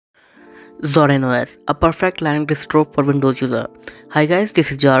Zorin OS, a perfect line distro for Windows user. Hi guys,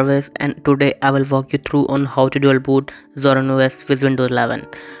 this is Jarvis and today I will walk you through on how to dual boot Zorin OS with Windows 11.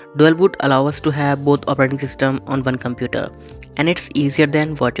 Dual boot allows us to have both operating system on one computer and it's easier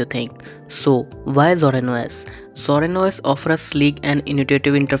than what you think. So why Zorin OS? Zorin OS offers a sleek and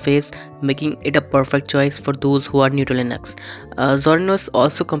intuitive interface, making it a perfect choice for those who are new to Linux. Zorin OS is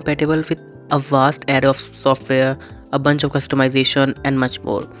also compatible with a vast array of software, a bunch of customization and much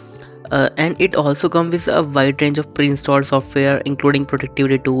more. And it also comes with a wide range of pre-installed software including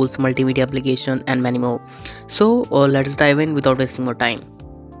productivity tools, multimedia application and many more. So let's dive in without wasting more time.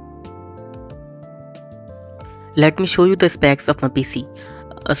 Let me show you the specs of my PC.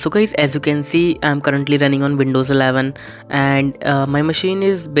 So guys, as you can see, I'm currently running on Windows 11 and my machine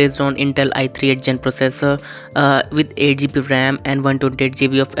is based on Intel i3 8th gen processor with 8 GB RAM and 128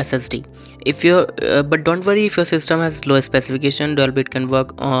 GB of SSD. If you but don't worry, if your system has low specification, dual boot can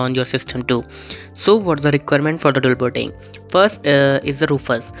work on your system too. So what's the requirement for the dual booting? First is the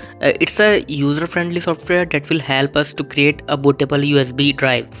Rufus. It's a user-friendly software that will help us to create a bootable USB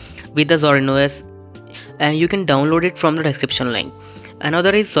drive with the Zorin OS, and you can download it from the description link.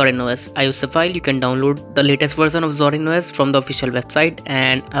 Another is Zorin OS. I use a file. You can download the latest version of Zorin OS from the official website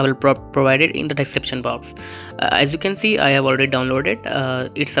and I will provide it in the description box. As you can see, I have already downloaded.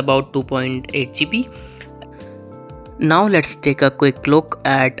 It's about 2.8 GB. Now let's take a quick look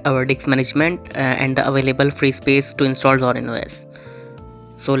at our disk management and the available free space to install Zorin OS.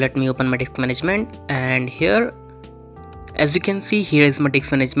 So let me open my disk management, and here, as you can see, here is my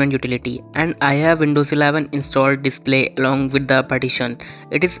disk management utility and I have Windows 11 installed display along with the partition.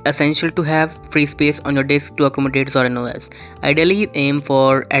 It is essential to have free space on your disk to accommodate Zorin OS. Ideally aim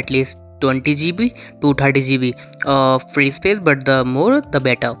for at least 20 GB to 30 GB of free space, but the more the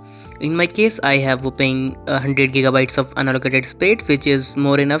better. In my case, I have whopping 100 GB of unallocated space, which is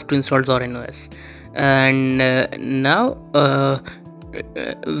more enough to install Zorin OS. And now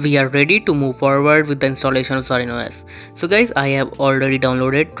we are ready to move forward with the installation of Zorin OS. So guys, I have already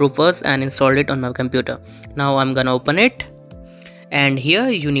downloaded Rufus and installed it on my computer. Now I'm gonna open it, and here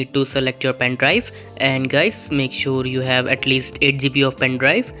you need to select your pen drive, and guys, make sure you have at least 8 GB of pen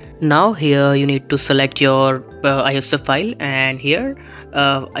drive. Now here you need to select your ISO file, and here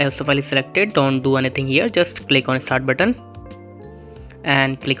ISO file is selected. Don't do anything here, just click on start button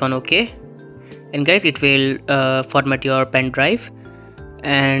and click on OK, and guys, it will format your pen drive.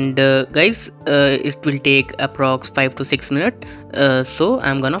 And guys, it will take approx 5 to 6 minutes, so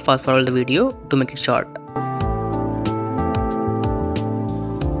I'm gonna fast forward the video to make it short.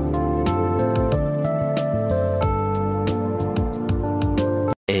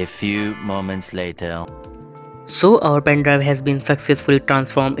 A few moments later. So our pen drive has been successfully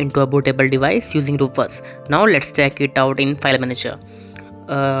transformed into a bootable device using Rufus. Now let's check it out in file manager.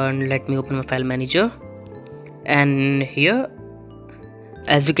 Let me open my file manager, and here,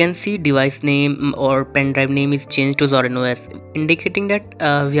 as you can see, device name or pen drive name is changed to Zorin OS, indicating that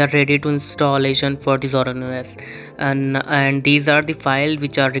we are ready to installation for the Zorin OS, and these are the files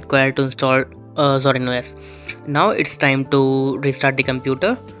which are required to install Zorin OS. Now it's time to restart the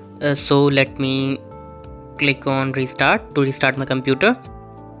computer. So let me click on restart to restart my computer.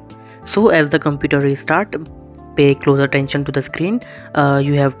 So as the computer restart, pay close attention to the screen.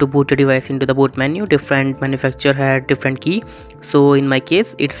 You have to boot the device into the boot menu. Different manufacturer had different key, so in my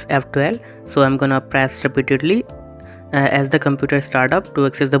case it's F12, so I'm gonna press repeatedly as the computer start up to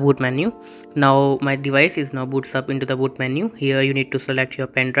access the boot menu. Now my device is now boots up into the boot menu. Here you need to select your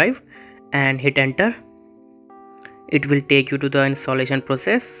pen drive and hit enter. It will take you to the installation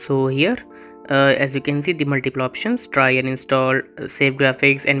process. So here, as you can see, the multiple options: try and install, save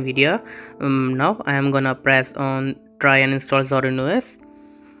graphics, NVIDIA. Now I am gonna press on try and install Zorin OS,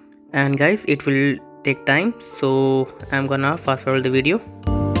 and guys, it will take time, so I'm gonna fast forward the video.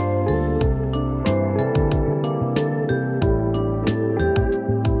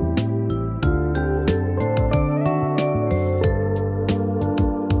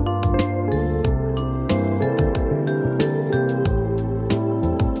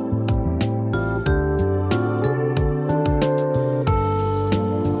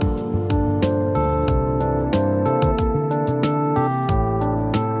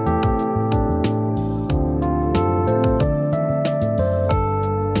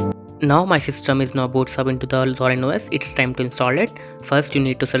 Now my system is now boots up into the Zorin OS. It's time to install it. First you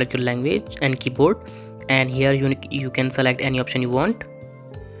need to select your language and keyboard, and here you can select any option you want.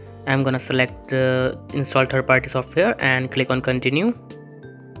 I'm gonna select install third-party software and click on continue.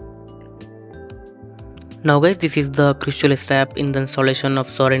 Now guys, this is the crucial step in the installation of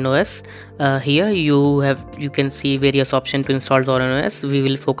Zorin OS. Here you can see various options to install Zorin OS. We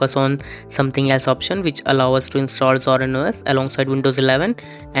will focus on something else option which allow us to install Zorin OS alongside Windows 11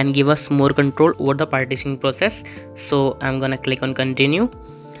 and give us more control over the partitioning process. So I'm gonna click on continue.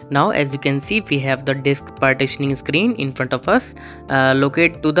 Now as you can see, we have the disk partitioning screen in front of us.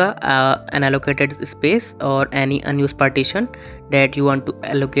 Locate to the unallocated space or any unused partition that you want to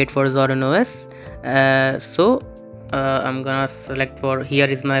allocate for Zorin OS. I'm gonna select for here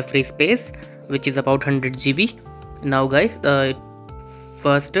is my free space, which is about 100 GB. Now guys,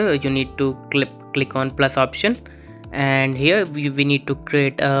 first you need to click on plus option, and here we need to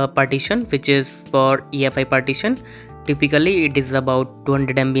create a partition which is for EFI partition. Typically it is about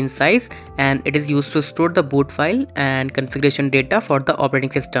 200 MB in size, and it is used to store the boot file and configuration data for the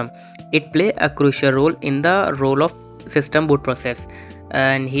operating system. It plays a crucial role in the role of system boot process.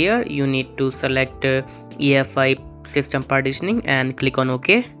 And here you need to select EFI system partitioning and click on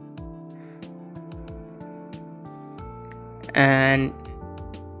OK. And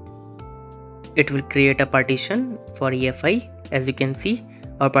it will create a partition for EFI. As you can see,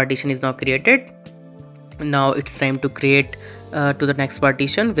 our partition is now created. Now it's time to create to the next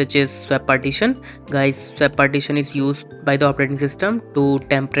partition, which is swap partition. Guys, swap partition is used by the operating system to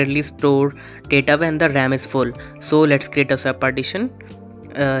temporarily store data when the RAM is full. So let's create a swap partition.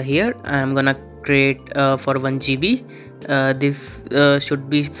 Here I'm gonna create for 1 GB. This should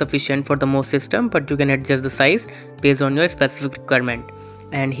be sufficient for the most system, but you can adjust the size based on your specific requirement.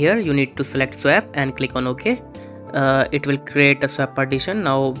 And here you need to select swap and click on OK. It will create a swap partition.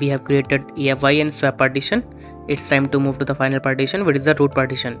 Now we have created EFI and swap partition. It's time to move to the final partition, which is the root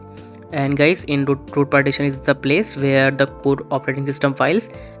partition. And guys, in root partition is the place where the core operating system files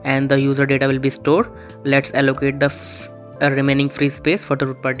and the user data will be stored. Let's allocate the remaining free space for the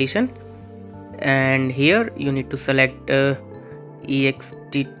root partition. And here you need to select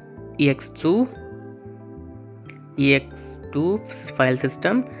ex2 file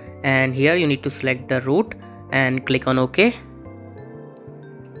system, and here you need to select the root and click on OK.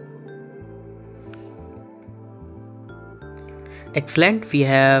 Excellent, we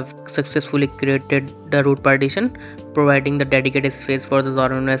have successfully created the root partition, providing the dedicated space for the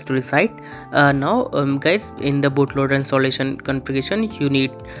Zorin OS to reside. Now guys, in the bootloader installation configuration,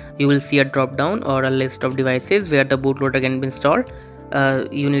 you will see a drop down or a list of devices where the bootloader can be installed.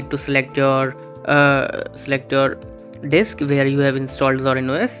 You need to select your disk where you have installed Zorin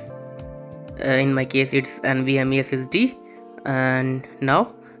OS. In my case it's NVMe SSD, and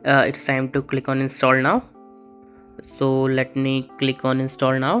now it's time to click on install now. So let me click on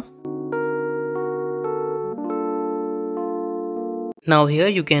install now. Now here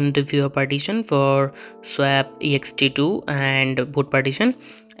you can review a partition for swap ext2 and boot partition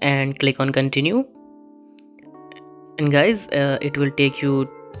and click on continue. And guys, it will take you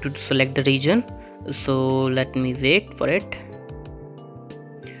to select the region, so let me wait for it.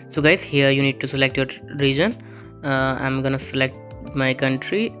 So guys, here you need to select your region. I'm gonna select my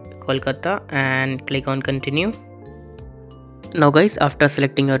country, Kolkata, and click on continue. Now guys, after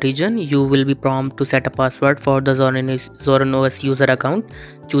selecting a region, you will be prompted to set a password for the Zorin OS user account.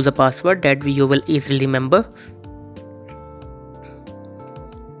 Choose a password that you will easily remember.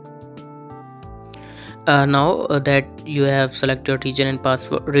 Now that you have selected your region and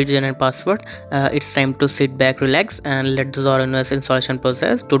password, it's time to sit back, relax, and let the Zorin OS installation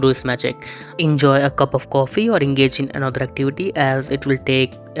process to do its magic. Enjoy a cup of coffee or engage in another activity, as it will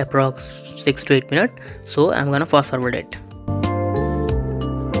take approx 6 to 8 minutes. So I'm gonna fast forward it.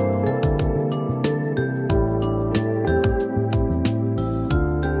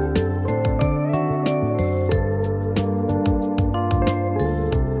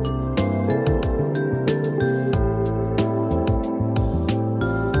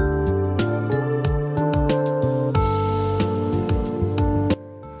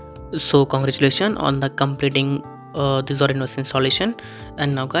 So congratulations on the completing the Zorin OS installation.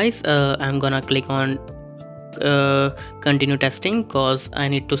 And now guys, I'm gonna click on continue testing because I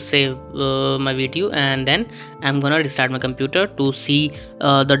need to save my video, and then I'm gonna restart my computer to see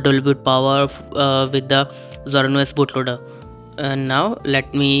the dual boot power with the Zorin OS bootloader. Now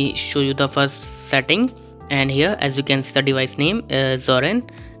let me show you the first setting, and here as you can see the device name is Zorin,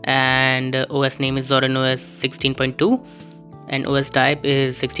 and OS name is Zorin OS 16.2, and OS type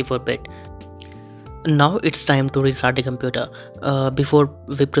is 64-bit. Now it's time to restart the computer. Before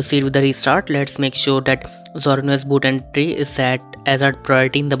we proceed with the restart, let's make sure that Zorin OS boot entry is set as a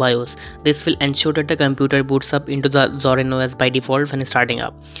priority in the BIOS. This will ensure that the computer boots up into the Zorin OS by default when starting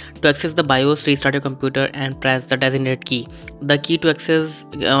up. To access the BIOS, restart your computer and press the designated key. The key to access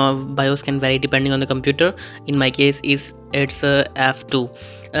BIOS can vary depending on the computer. In my case, it's F2.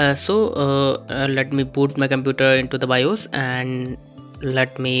 Let me boot my computer into the BIOS and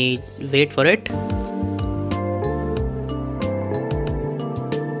let me wait for it.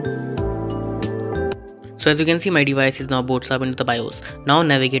 So as you can see, my device is now boots up into the BIOS. Now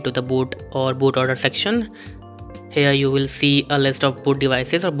navigate to the boot or bootloader section. Here you will see a list of boot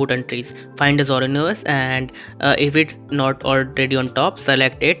devices or boot entries. Find the Zorin OS, and if it's not already on top,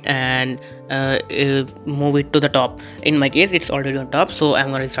 select it and move it to the top. In my case, it's already on top, so I'm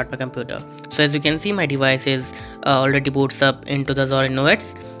gonna restart my computer. So as you can see, my device is already boots up into the Zorin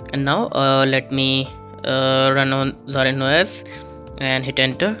OS. And now let me run on Zorin OS and hit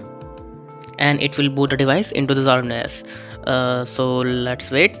enter, and it will boot the device into the Zorin OS. So let's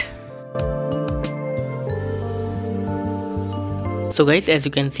wait. So guys, as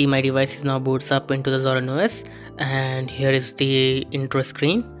you can see, my device is now boots up into the Zorin OS, and here is the intro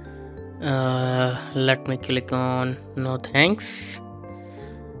screen. Let me click on no thanks,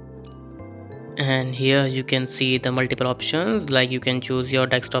 and here you can see the multiple options, like you can choose your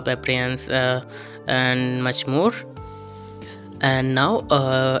desktop appearance and much more. And now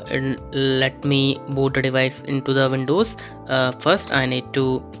let me boot the device into the Windows. First I need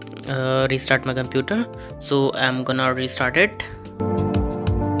to restart my computer, so I'm gonna restart it.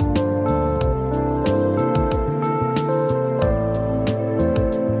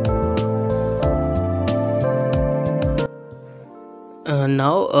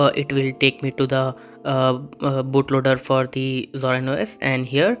 Now it will take me to the bootloader for the Zorin OS, and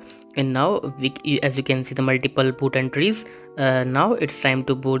here and now as you can see the multiple boot entries. Now it's time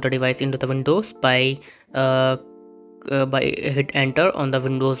to boot the device into the Windows by hit enter on the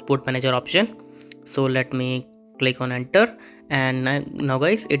Windows boot manager option. So let me click on enter, and now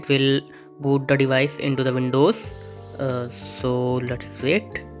guys, it will boot the device into the Windows. So let's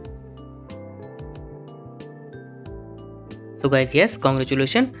wait. So guys, yes,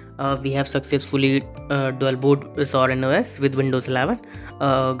 congratulations, we have successfully dual boot Zorin OS with Windows 11.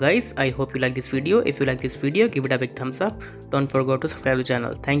 Guys, I hope you like this video. If you like this video, give it a big thumbs up. Don't forget to subscribe to the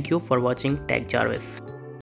channel. Thank you for watching Tech Jarvis.